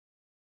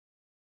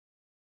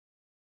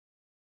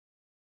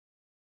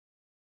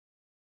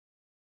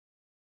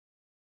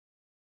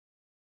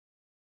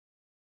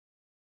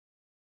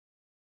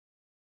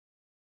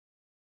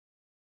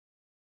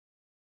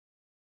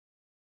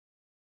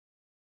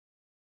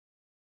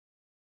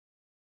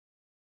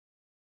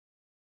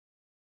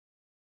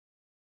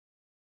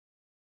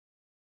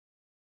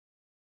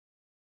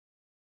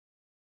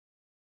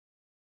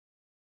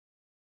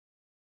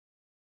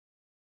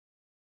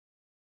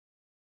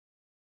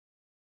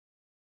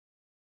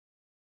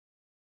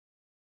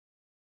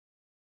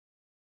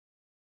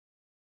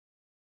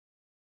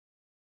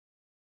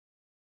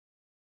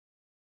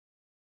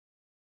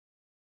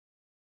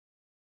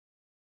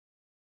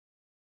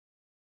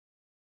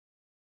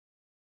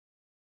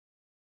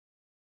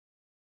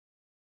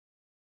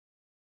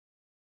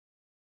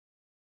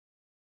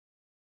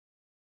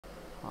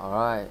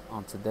Alright,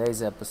 on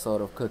today's episode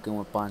of Cooking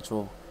with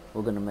Pancho,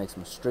 we're gonna make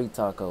some street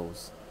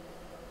tacos.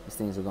 These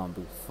things are gonna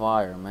be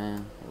fire,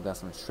 man. We got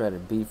some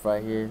shredded beef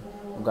right here.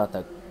 We got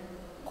the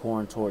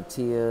corn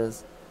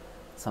tortillas,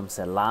 some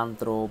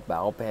cilantro,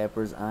 bell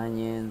peppers,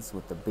 onions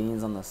with the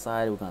beans on the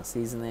side. We're gonna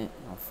season it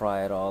and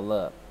fry it all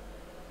up.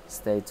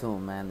 Stay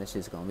tuned, man. This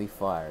shit's gonna be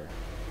fire.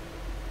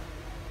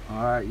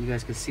 Alright, you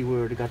guys can see we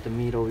already got the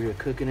meat over here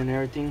cooking and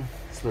everything.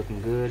 It's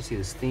looking good. See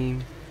the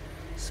steam.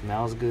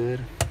 Smells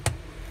good.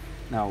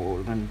 Now what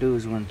we're gonna do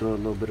is we're gonna throw a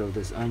little bit of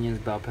this onions,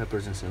 bell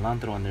peppers, and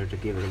cilantro in there to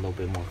give it a little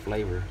bit more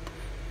flavor.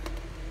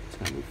 It's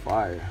gonna be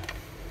fire.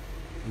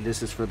 And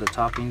this is for the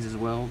toppings as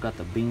well. Got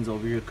the beans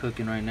over here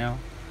cooking right now.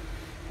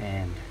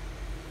 And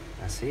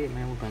that's it,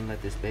 man. We're gonna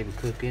let this baby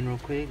cook in real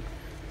quick.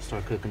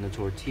 Start cooking the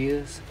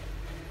tortillas.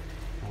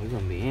 And we're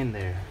gonna be in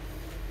there.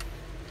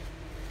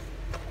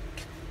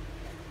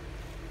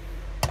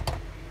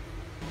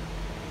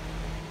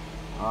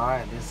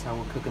 Alright, this is how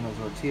we're cooking the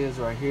tortillas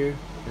right here.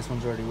 This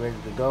one's already ready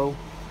to go.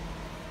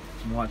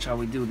 And watch how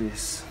we do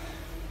this.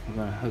 We're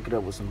gonna hook it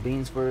up with some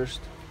beans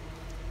first.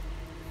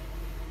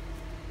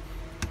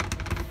 I'm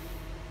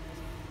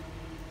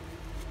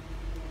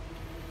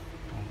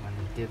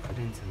gonna dip it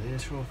into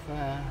this real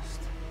fast.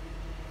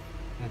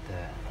 Look at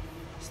that.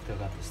 Still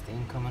got the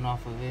steam coming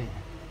off of it.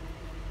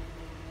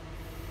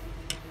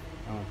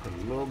 I'm gonna put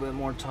a little bit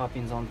more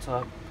toppings on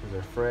top because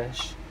they're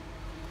fresh.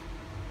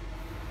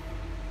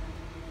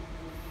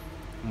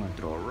 I'm gonna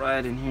throw it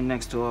right in here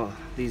next to all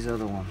these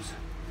other ones.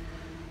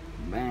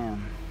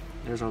 Bam.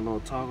 There's our little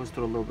tacos.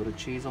 Throw a little bit of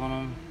cheese on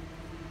them.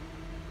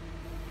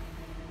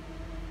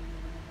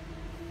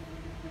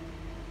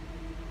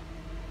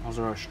 Those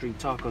are our street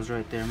tacos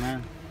right there,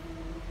 man.